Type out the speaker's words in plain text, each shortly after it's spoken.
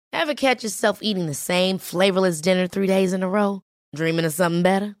Ever catch yourself eating the same flavorless dinner 3 days in a row? Dreaming of something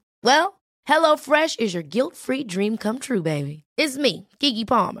better? Well, HelloFresh is your guilt-free dream come true, baby. It's me, Keke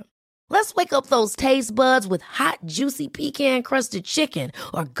Palmer. Let's wake up those taste buds with hot, juicy pecan-crusted chicken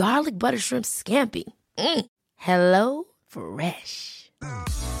or garlic butter shrimp scampi. Hello Fresh.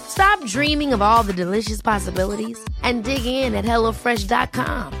 Stop dreaming of all the delicious possibilities and dig in at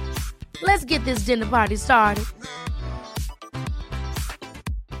HelloFresh.com. Let's get this dinner party started.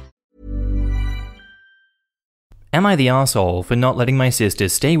 Am I the arsehole for not letting my sister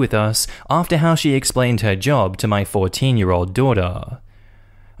stay with us after how she explained her job to my 14-year-old daughter?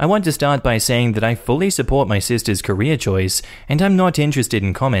 I want to start by saying that I fully support my sister's career choice, and I'm not interested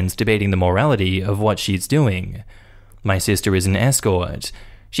in comments debating the morality of what she's doing. My sister is an escort.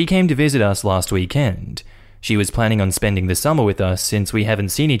 She came to visit us last weekend. She was planning on spending the summer with us since we haven't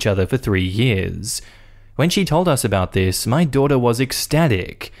seen each other for 3 years. When she told us about this, my daughter was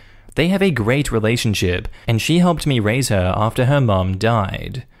ecstatic. They have a great relationship, and she helped me raise her after her mum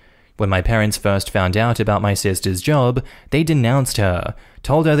died. When my parents first found out about my sister's job, they denounced her,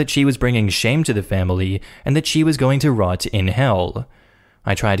 told her that she was bringing shame to the family and that she was going to rot in hell.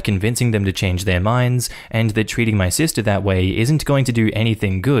 I tried convincing them to change their minds and that treating my sister that way isn't going to do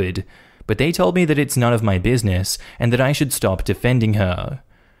anything good, but they told me that it's none of my business and that I should stop defending her.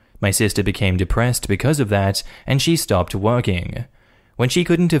 My sister became depressed because of that, and she stopped working. When she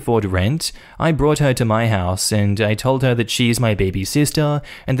couldn't afford rent, I brought her to my house and I told her that she's my baby sister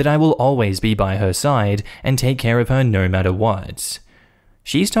and that I will always be by her side and take care of her no matter what.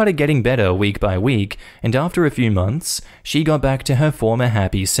 She started getting better week by week, and after a few months, she got back to her former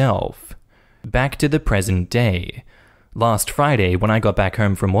happy self. Back to the present day. Last Friday, when I got back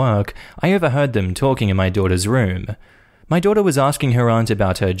home from work, I overheard them talking in my daughter's room. My daughter was asking her aunt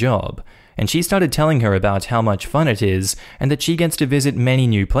about her job, and she started telling her about how much fun it is and that she gets to visit many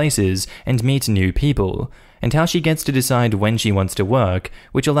new places and meet new people, and how she gets to decide when she wants to work,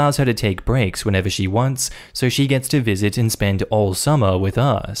 which allows her to take breaks whenever she wants, so she gets to visit and spend all summer with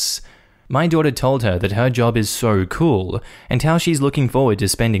us. My daughter told her that her job is so cool, and how she's looking forward to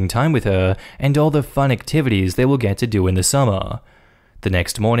spending time with her and all the fun activities they will get to do in the summer. The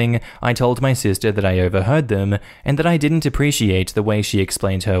next morning, I told my sister that I overheard them and that I didn't appreciate the way she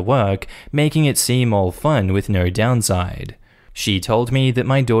explained her work, making it seem all fun with no downside. She told me that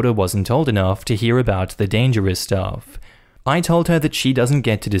my daughter wasn't old enough to hear about the dangerous stuff. I told her that she doesn't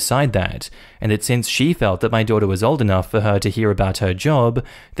get to decide that, and that since she felt that my daughter was old enough for her to hear about her job,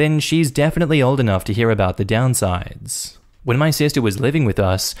 then she's definitely old enough to hear about the downsides. When my sister was living with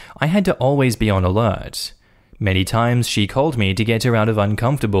us, I had to always be on alert. Many times she called me to get her out of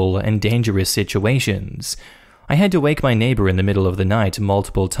uncomfortable and dangerous situations. I had to wake my neighbor in the middle of the night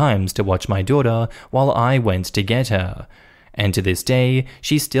multiple times to watch my daughter while I went to get her. And to this day,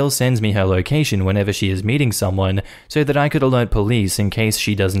 she still sends me her location whenever she is meeting someone so that I could alert police in case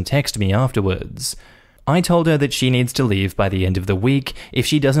she doesn't text me afterwards. I told her that she needs to leave by the end of the week if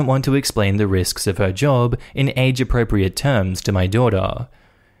she doesn't want to explain the risks of her job in age-appropriate terms to my daughter.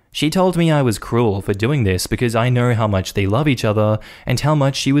 She told me I was cruel for doing this because I know how much they love each other and how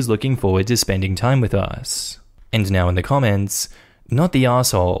much she was looking forward to spending time with us. And now in the comments, not the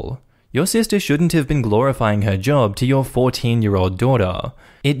arsehole. Your sister shouldn't have been glorifying her job to your 14-year-old daughter.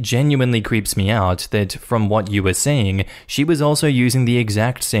 It genuinely creeps me out that, from what you were saying, she was also using the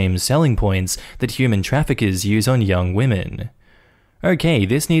exact same selling points that human traffickers use on young women. Okay,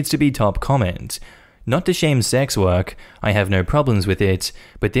 this needs to be top comment. Not to shame sex work, I have no problems with it,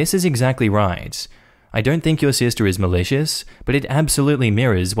 but this is exactly right. I don't think your sister is malicious, but it absolutely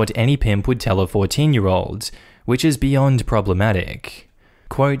mirrors what any pimp would tell a 14-year-old, which is beyond problematic.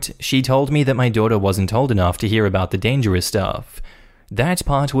 Quote, she told me that my daughter wasn't old enough to hear about the dangerous stuff. That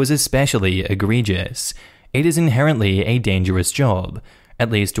part was especially egregious. It is inherently a dangerous job,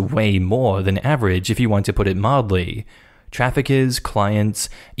 at least way more than average if you want to put it mildly. Traffickers, clients,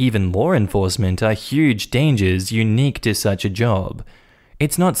 even law enforcement are huge dangers unique to such a job.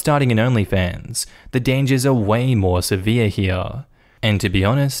 It's not starting an OnlyFans. The dangers are way more severe here. And to be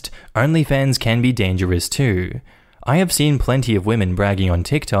honest, OnlyFans can be dangerous too. I have seen plenty of women bragging on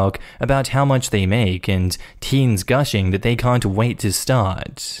TikTok about how much they make and teens gushing that they can't wait to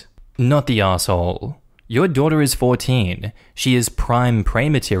start. Not the arsehole. Your daughter is 14. She is prime prey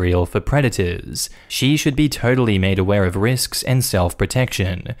material for predators. She should be totally made aware of risks and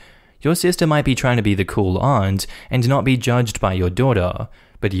self-protection. Your sister might be trying to be the cool aunt and not be judged by your daughter,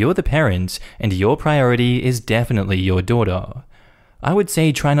 but you're the parent and your priority is definitely your daughter. I would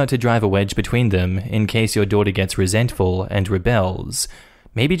say try not to drive a wedge between them in case your daughter gets resentful and rebels.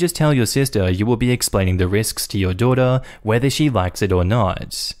 Maybe just tell your sister you will be explaining the risks to your daughter whether she likes it or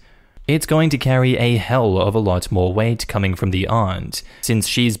not. It's going to carry a hell of a lot more weight coming from the aunt, since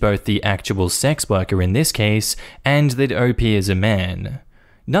she's both the actual sex worker in this case, and that OP is a man.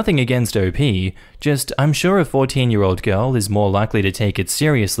 Nothing against OP, just I'm sure a 14-year-old girl is more likely to take it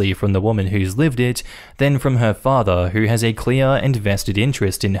seriously from the woman who's lived it than from her father, who has a clear and vested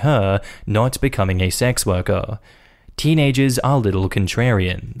interest in her not becoming a sex worker. Teenagers are little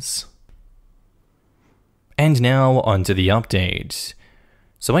contrarians. And now onto the update.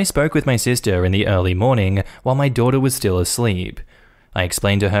 So I spoke with my sister in the early morning while my daughter was still asleep. I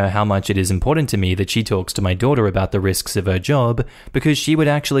explained to her how much it is important to me that she talks to my daughter about the risks of her job, because she would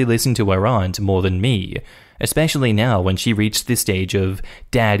actually listen to her aunt more than me, especially now when she reached the stage of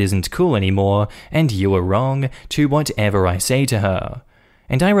 "Dad isn't cool anymore, and you are wrong" to whatever I say to her.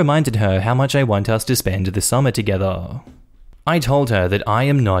 And I reminded her how much I want us to spend the summer together. I told her that I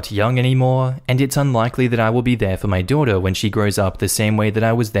am not young anymore, and it's unlikely that I will be there for my daughter when she grows up the same way that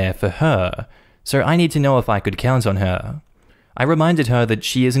I was there for her, so I need to know if I could count on her. I reminded her that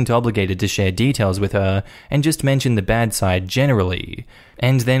she isn't obligated to share details with her and just mention the bad side generally,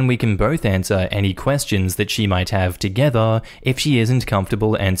 and then we can both answer any questions that she might have together if she isn't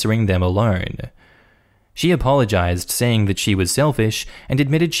comfortable answering them alone. She apologized, saying that she was selfish and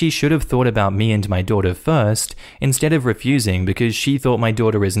admitted she should have thought about me and my daughter first instead of refusing because she thought my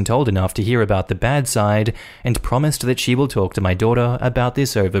daughter isn't old enough to hear about the bad side, and promised that she will talk to my daughter about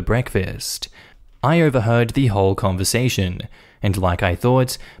this over breakfast. I overheard the whole conversation, and like I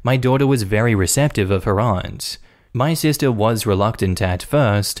thought, my daughter was very receptive of her aunt. My sister was reluctant at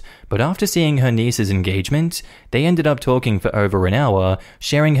first, but after seeing her niece's engagement, they ended up talking for over an hour,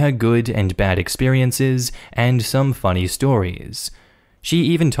 sharing her good and bad experiences and some funny stories. She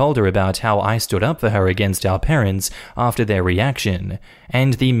even told her about how I stood up for her against our parents after their reaction,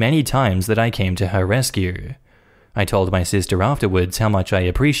 and the many times that I came to her rescue. I told my sister afterwards how much I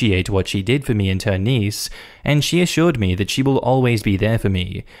appreciate what she did for me and her niece, and she assured me that she will always be there for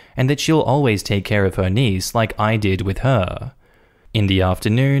me, and that she'll always take care of her niece like I did with her. In the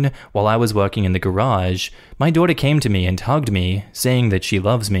afternoon, while I was working in the garage, my daughter came to me and hugged me, saying that she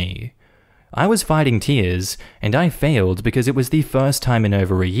loves me. I was fighting tears, and I failed because it was the first time in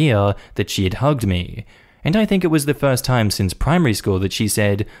over a year that she had hugged me, and I think it was the first time since primary school that she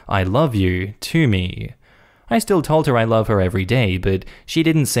said, "I love you," to me. I still told her I love her every day, but she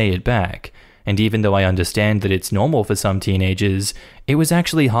didn't say it back, and even though I understand that it's normal for some teenagers, it was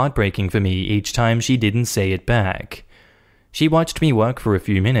actually heartbreaking for me each time she didn't say it back. She watched me work for a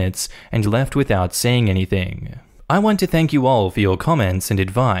few minutes and left without saying anything. I want to thank you all for your comments and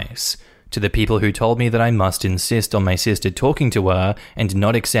advice. To the people who told me that I must insist on my sister talking to her and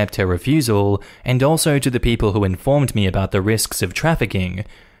not accept her refusal, and also to the people who informed me about the risks of trafficking.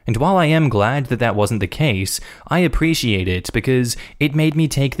 And while I am glad that that wasn't the case, I appreciate it because it made me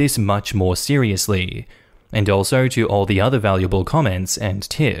take this much more seriously. And also to all the other valuable comments and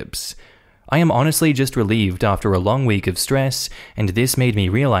tips. I am honestly just relieved after a long week of stress, and this made me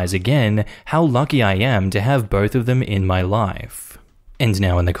realize again how lucky I am to have both of them in my life. And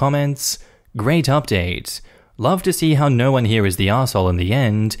now in the comments, great update. Love to see how no one here is the arsehole in the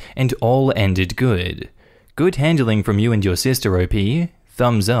end, and all ended good. Good handling from you and your sister, OP.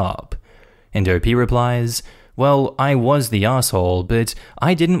 Thumbs up. And OP replies, "Well, I was the asshole, but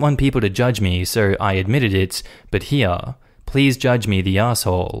I didn't want people to judge me, so I admitted it, but here, please judge me the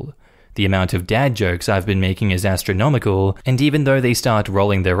asshole. The amount of dad jokes I've been making is astronomical, and even though they start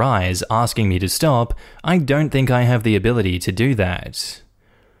rolling their eyes asking me to stop, I don't think I have the ability to do that."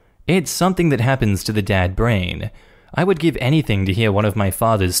 It's something that happens to the dad brain. I would give anything to hear one of my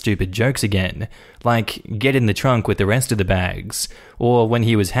father's stupid jokes again, like get in the trunk with the rest of the bags, or when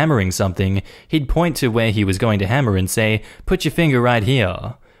he was hammering something, he'd point to where he was going to hammer and say, "Put your finger right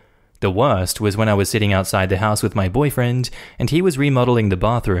here." The worst was when I was sitting outside the house with my boyfriend, and he was remodeling the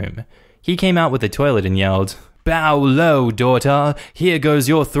bathroom. He came out with the toilet and yelled, "Bow low, daughter, here goes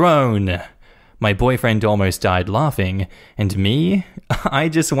your throne." My boyfriend almost died laughing, and me? I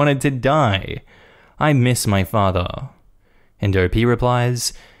just wanted to die. I miss my father. And OP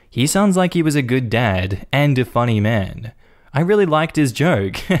replies, "He sounds like he was a good dad and a funny man. I really liked his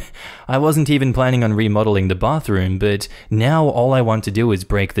joke. I wasn't even planning on remodeling the bathroom, but now all I want to do is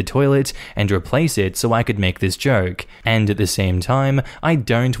break the toilet and replace it so I could make this joke, and at the same time, I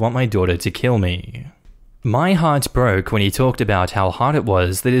don't want my daughter to kill me." My heart broke when he talked about how hard it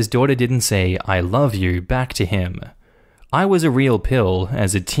was that his daughter didn't say "I love you" back to him. I was a real pill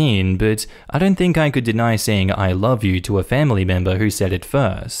as a teen, but I don't think I could deny saying "I love you" to a family member who said it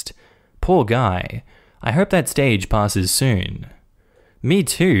first. Poor guy. I hope that stage passes soon. Me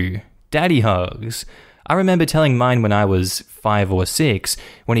too. Daddy hugs. I remember telling mine when I was 5 or 6,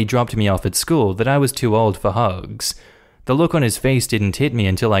 when he dropped me off at school, that I was too old for hugs. The look on his face didn't hit me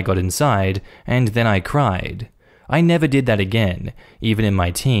until I got inside, and then I cried. I never did that again, even in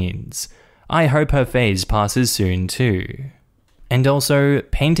my teens. I hope her phase passes soon too. And also,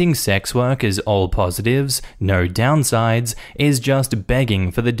 painting sex work as all positives, no downsides, is just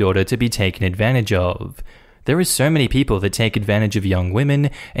begging for the daughter to be taken advantage of. There are so many people that take advantage of young women,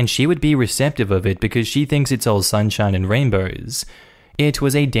 and she would be receptive of it because she thinks it's all sunshine and rainbows. It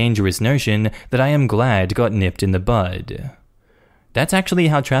was a dangerous notion that I am glad got nipped in the bud. That's actually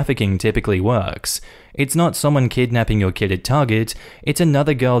how trafficking typically works. It's not someone kidnapping your kid at Target, it's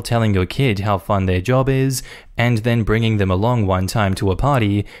another girl telling your kid how fun their job is, and then bringing them along one time to a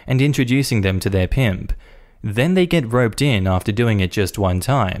party and introducing them to their pimp. Then they get roped in after doing it just one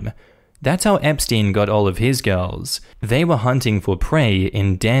time. That's how Epstein got all of his girls. They were hunting for prey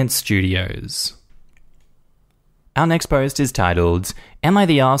in dance studios. Our next post is titled, "Am I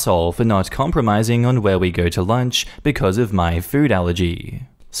the asshole for not compromising on where we go to lunch because of my food allergy?"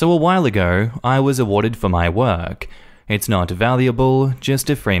 So a while ago, I was awarded for my work. It's not valuable, just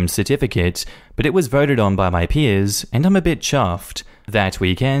a framed certificate, but it was voted on by my peers, and I'm a bit chuffed. That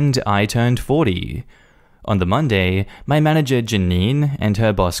weekend, I turned 40. On the Monday, my manager Janine and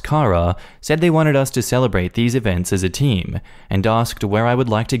her boss Kara said they wanted us to celebrate these events as a team, and asked where I would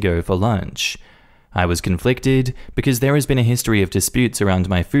like to go for lunch. I was conflicted because there has been a history of disputes around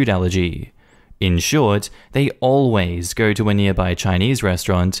my food allergy. In short, they always go to a nearby Chinese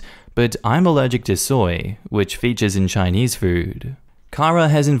restaurant, but I'm allergic to soy, which features in Chinese food. Kara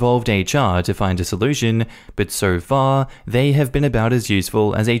has involved HR to find a solution, but so far, they have been about as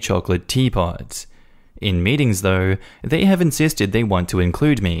useful as a chocolate teapot. In meetings though, they have insisted they want to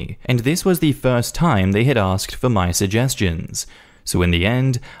include me, and this was the first time they had asked for my suggestions. So in the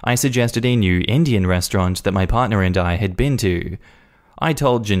end, I suggested a new Indian restaurant that my partner and I had been to. I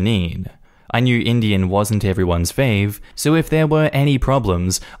told Janine. I knew Indian wasn't everyone's fave, so if there were any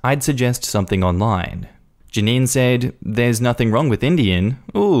problems, I'd suggest something online. Janine said, "There's nothing wrong with Indian.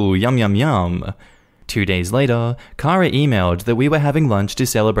 Ooh, yum yum yum." 2 days later, Kara emailed that we were having lunch to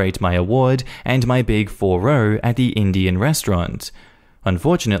celebrate my award and my big 4-0 at the Indian restaurant.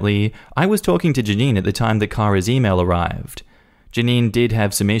 Unfortunately, I was talking to Janine at the time that Kara's email arrived. Janine did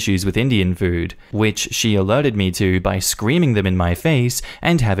have some issues with Indian food, which she alerted me to by screaming them in my face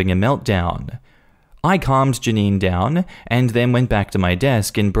and having a meltdown. I calmed Janine down and then went back to my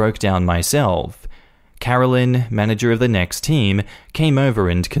desk and broke down myself. Carolyn, manager of the next team, came over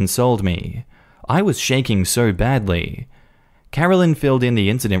and consoled me. I was shaking so badly. Carolyn filled in the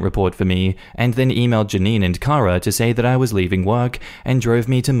incident report for me and then emailed Janine and Kara to say that I was leaving work and drove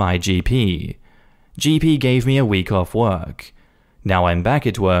me to my GP. GP gave me a week off work. Now I'm back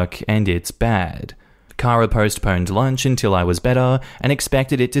at work and it's bad. Kara postponed lunch until I was better and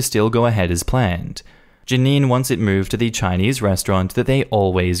expected it to still go ahead as planned. Janine wants it moved to the Chinese restaurant that they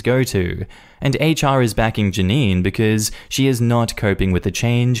always go to, and HR is backing Janine because she is not coping with the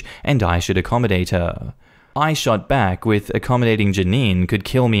change and I should accommodate her. I shot back with accommodating Janine could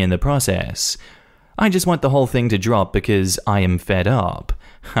kill me in the process. I just want the whole thing to drop because I am fed up.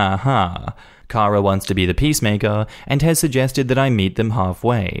 Ha ha. Kara wants to be the peacemaker and has suggested that I meet them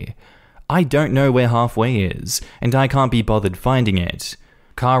halfway. I don't know where halfway is, and I can't be bothered finding it.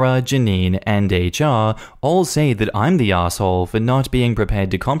 Kara, Janine, and HR all say that I'm the asshole for not being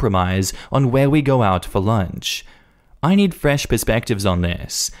prepared to compromise on where we go out for lunch. I need fresh perspectives on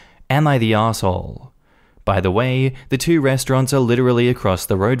this. Am I the asshole? By the way, the two restaurants are literally across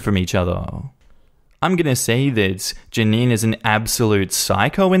the road from each other. I'm gonna say that Janine is an absolute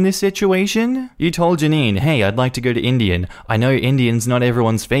psycho in this situation. You told Janine, hey, I'd like to go to Indian. I know Indian's not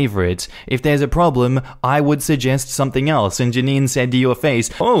everyone's favorite. If there's a problem, I would suggest something else. And Janine said to your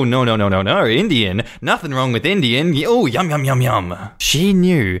face, oh, no, Indian. Nothing wrong with Indian. Oh, yum, yum, yum, yum. She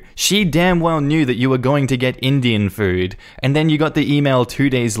knew. She damn well knew that you were going to get Indian food. And then you got the email 2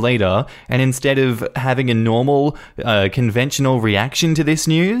 days later, and instead of having a normal, conventional reaction to this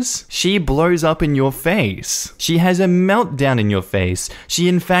news, she blows up in your face. She has a meltdown in your face. She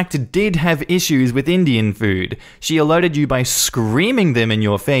in fact did have issues with Indian food. She alerted you by screaming them in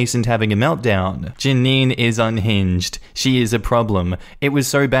your face and having a meltdown. Janine is unhinged. She is a problem. It was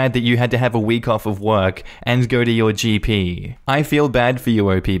so bad that you had to have a week off of work and go to your GP. I feel bad for you,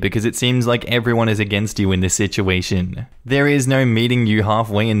 OP, because it seems like everyone is against you in this situation. There is no meeting you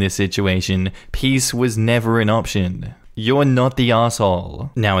halfway in this situation. Peace was never an option. You're not the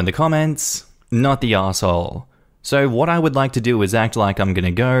asshole. Now in the comments, not the asshole. So what I would like to do is act like I'm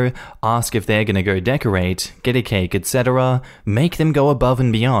gonna go, ask if they're gonna go decorate, get a cake, etc., make them go above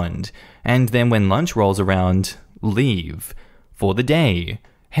and beyond, and then when lunch rolls around, leave. For the day.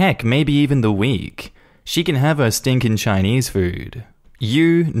 Heck, maybe even the week. She can have her stinking Chinese food.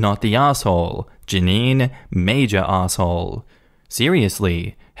 You, not the asshole. Janine, major asshole.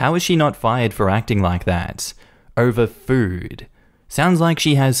 Seriously, how is she not fired for acting like that? Over food. Sounds like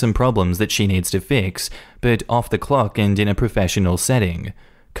she has some problems that she needs to fix, but off the clock and in a professional setting.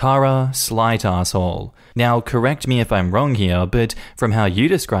 Kara, slight asshole. Now, correct me if I'm wrong here, but from how you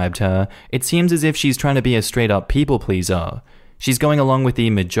described her, it seems as if she's trying to be a straight-up people-pleaser. She's going along with the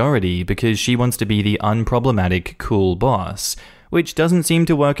majority because she wants to be the unproblematic, cool boss, which doesn't seem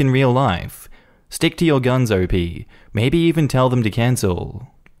to work in real life. Stick to your guns, OP. Maybe even tell them to cancel.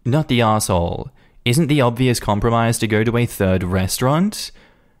 Not the asshole. Isn't the obvious compromise to go to a third restaurant?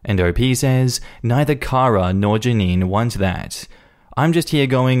 And OP says, neither Kara nor Janine want that. I'm just here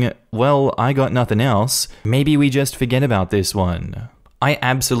going, well, I got nothing else. Maybe we just forget about this one. I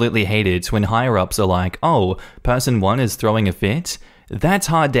absolutely hate it when higher-ups are like, oh, person 1 is throwing a fit? That's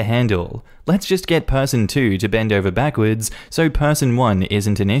hard to handle. Let's just get person 2 to bend over backwards so person 1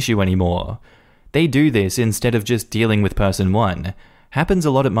 isn't an issue anymore. They do this instead of just dealing with person 1. Happens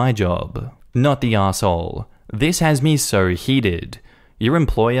a lot at my job. Not the asshole. This has me so heated. Your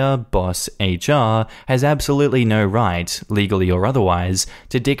employer, boss, HR, has absolutely no right, legally or otherwise,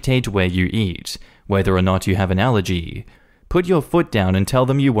 to dictate where you eat, whether or not you have an allergy. Put your foot down and tell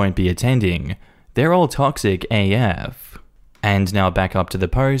them you won't be attending. They're all toxic AF. And now back up to the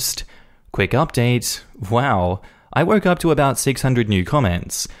post. Quick update. Wow, I woke up to about 600 new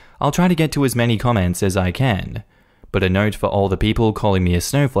comments. I'll try to get to as many comments as I can. But a note for all the people calling me a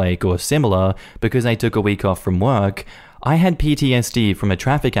snowflake or similar because I took a week off from work, I had PTSD from a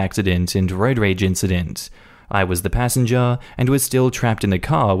traffic accident and road rage incident. I was the passenger and was still trapped in the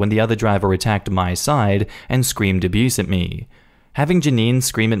car when the other driver attacked my side and screamed abuse at me. Having Janine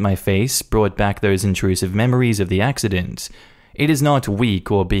scream at my face brought back those intrusive memories of the accident. It is not weak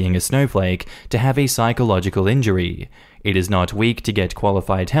or being a snowflake to have a psychological injury. It is not weak to get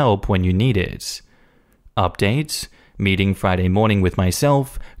qualified help when you need it. Update. Meeting Friday morning with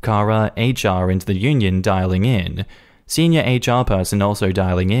myself, Kara, HR, and the union dialing in. Senior HR person also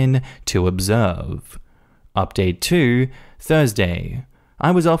dialing in to observe. Update 2. Thursday. I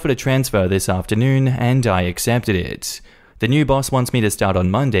was offered a transfer this afternoon and I accepted it. The new boss wants me to start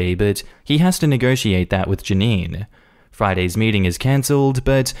on Monday, but he has to negotiate that with Janine. Friday's meeting is cancelled,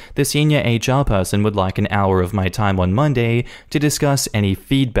 but the senior HR person would like an hour of my time on Monday to discuss any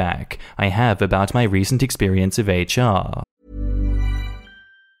feedback I have about my recent experience of HR.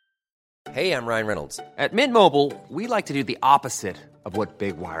 Hey, I'm Ryan Reynolds. At Mint Mobile, we like to do the opposite of what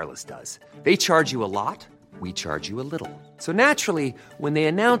Big Wireless does. They charge you a lot, we charge you a little. So naturally, when they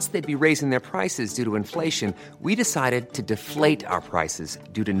announced they'd be raising their prices due to inflation, we decided to deflate our prices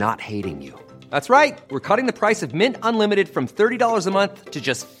due to not hating you. That's right. We're cutting the price of Mint Unlimited from $30 a month to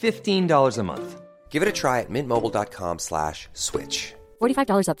just $15 a month. Give it a try at mintmobile.com/switch.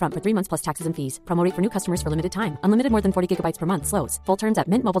 $45 up front for 3 months plus taxes and fees. Promo rate for new customers for limited time. Unlimited more than 40 gigabytes per month. Slows full terms at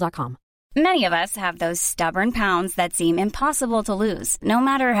mintmobile.com. Many of us have those stubborn pounds that seem impossible to lose, no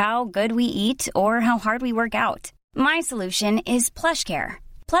matter how good we eat or how hard we work out. My solution is PlushCare.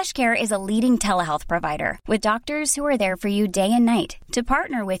 PlushCare is a leading telehealth provider with doctors who are there for you day and night to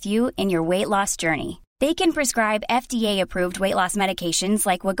partner with you in your weight loss journey. They can prescribe FDA-approved weight loss medications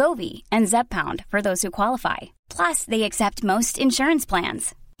like Wegovy and Zepbound for those who qualify. Plus, they accept most insurance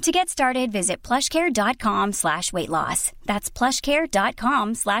plans. To get started, visit plushcare.com/weightloss. That's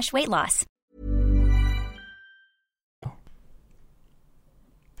plushcare.com/weightloss.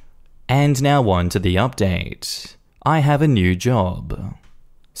 And now on to the update. I have a new job.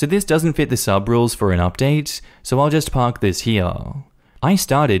 So this doesn't fit the sub rules for an update, so I'll just park this here. I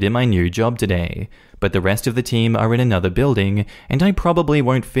started in my new job today, but the rest of the team are in another building, and I probably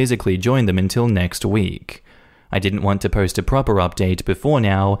won't physically join them until next week. I didn't want to post a proper update before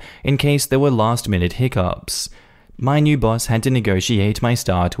now, in case there were last-minute hiccups. My new boss had to negotiate my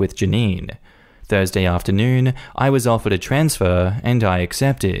start with Janine. Thursday afternoon, I was offered a transfer, and I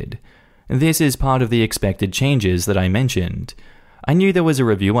accepted. This is part of the expected changes that I mentioned. I knew there was a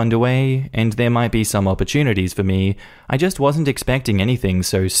review underway, and there might be some opportunities for me. I just wasn't expecting anything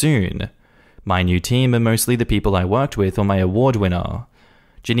so soon. My new team are mostly the people I worked with on my award winner.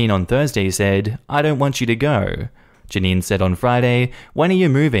 Janine on Thursday said, "I don't want you to go." Janine said on Friday, "When are you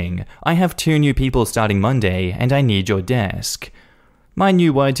moving? I have 2 new people starting Monday, and I need your desk." My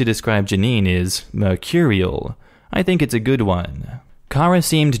new word to describe Janine is mercurial. I think it's a good one. Kara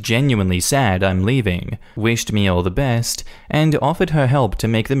seemed genuinely sad I'm leaving, wished me all the best, and offered her help to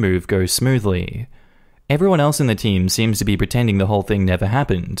make the move go smoothly. Everyone else in the team seems to be pretending the whole thing never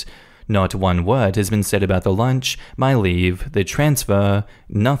happened. Not one word has been said about the lunch, my leave, the transfer,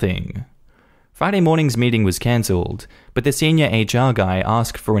 nothing. Friday morning's meeting was cancelled, but the senior HR guy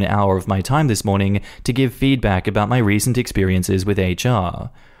asked for an hour of my time this morning to give feedback about my recent experiences with HR.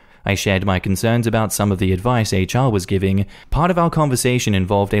 I shared my concerns about some of the advice HR was giving. Part of our conversation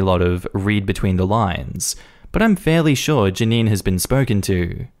involved a lot of read between the lines, but I'm fairly sure Janine has been spoken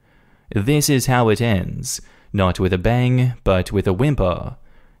to. This is how it ends. Not with a bang, but with a whimper.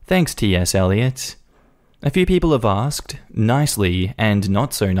 Thanks, T.S. Eliot. A few people have asked, nicely and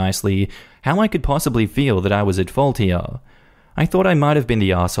not so nicely, how I could possibly feel that I was at fault here. I thought I might have been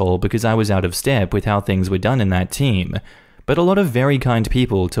the asshole because I was out of step with how things were done in that team, but a lot of very kind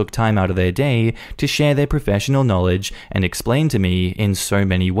people took time out of their day to share their professional knowledge and explain to me, in so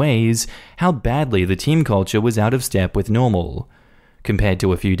many ways, how badly the team culture was out of step with normal. Compared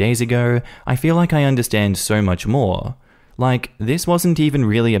to a few days ago, I feel like I understand so much more. Like, this wasn't even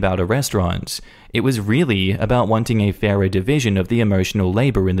really about a restaurant. It was really about wanting a fairer division of the emotional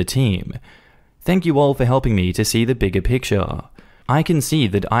labor in the team. Thank you all for helping me to see the bigger picture. I can see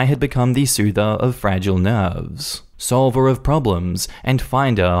that I had become the soother of fragile nerves, solver of problems, and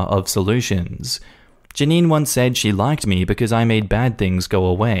finder of solutions. Janine once said she liked me because I made bad things go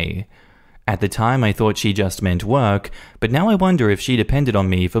away. At the time I thought she just meant work, but now I wonder if she depended on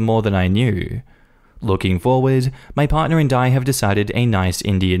me for more than I knew. Looking forward, my partner and I have decided a nice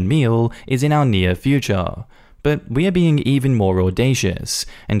Indian meal is in our near future. But we are being even more audacious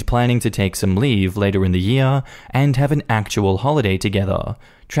and planning to take some leave later in the year and have an actual holiday together,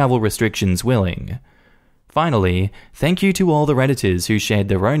 travel restrictions willing. Finally, thank you to all the Redditors who shared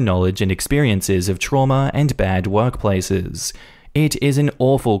their own knowledge and experiences of trauma and bad workplaces. It is an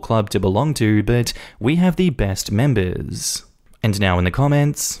awful club to belong to, but we have the best members. And now in the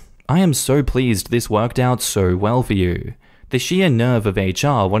comments, I am so pleased this worked out so well for you. The sheer nerve of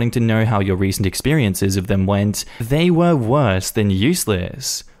HR wanting to know how your recent experiences of them went, they were worse than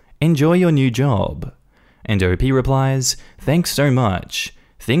useless. Enjoy your new job. And OP replies, thanks so much.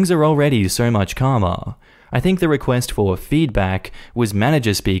 Things are already so much calmer. I think the request for feedback was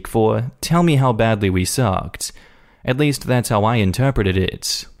manager speak for tell me how badly we sucked. At least that's how I interpreted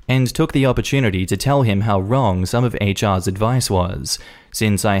it, and took the opportunity to tell him how wrong some of HR's advice was,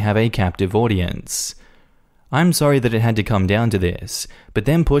 since I have a captive audience. I'm sorry that it had to come down to this, but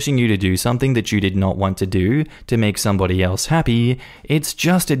them pushing you to do something that you did not want to do to make somebody else happy, it's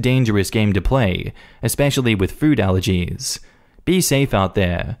just a dangerous game to play, especially with food allergies. Be safe out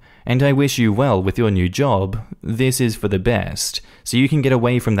there, and I wish you well with your new job. This is for the best, so you can get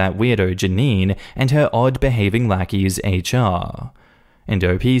away from that weirdo Janine and her odd-behaving lackeys HR. And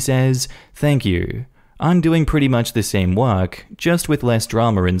OP says, thank you. I'm doing pretty much the same work, just with less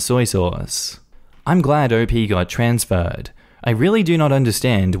drama and soy sauce. I'm glad OP got transferred. I really do not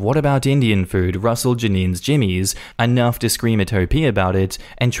understand what about Indian food rustled Janine's jimmies enough to scream at OP about it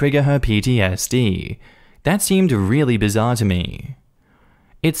and trigger her PTSD. That seemed really bizarre to me.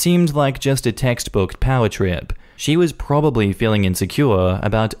 It seemed like just a textbook power trip. She was probably feeling insecure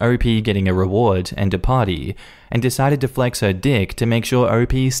about OP getting a reward and a party, and decided to flex her dick to make sure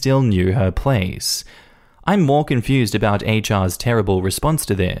OP still knew her place. I'm more confused about HR's terrible response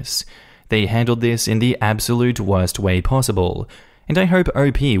to this. They handled this in the absolute worst way possible, and I hope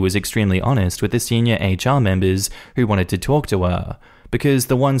OP was extremely honest with the senior HR members who wanted to talk to her, because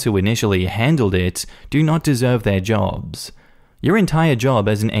the ones who initially handled it do not deserve their jobs. Your entire job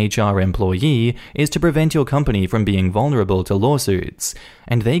as an HR employee is to prevent your company from being vulnerable to lawsuits,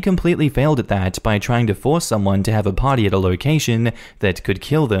 and they completely failed at that by trying to force someone to have a party at a location that could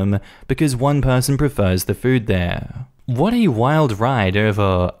kill them because one person prefers the food there. What a wild ride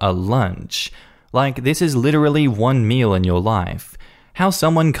over a lunch. Like, this is literally one meal in your life. How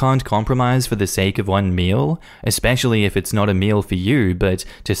someone can't compromise for the sake of one meal, especially if it's not a meal for you but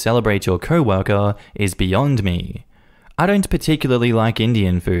to celebrate your coworker, is beyond me. I don't particularly like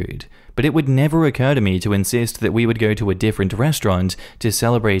Indian food, but it would never occur to me to insist that we would go to a different restaurant to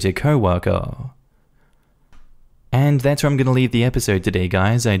celebrate a coworker. And that's where I'm going to leave the episode today,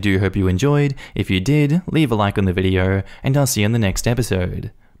 guys. I do hope you enjoyed. If you did, leave a like on the video, and I'll see you in the next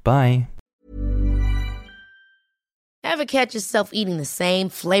episode. Bye. Ever catch yourself eating the same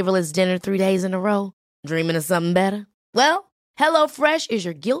flavorless dinner 3 days in a row? Dreaming of something better? Well, HelloFresh is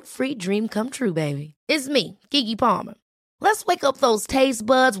your guilt-free dream come true, baby. It's me, Keke Palmer. Let's wake up those taste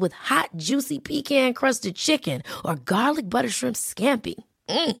buds with hot, juicy pecan-crusted chicken or garlic butter shrimp scampi.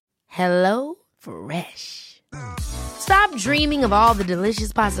 Hello Fresh. Stop dreaming of all the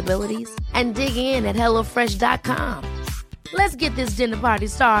delicious possibilities and dig in at HelloFresh.com. Let's get this dinner party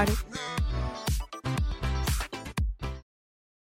started.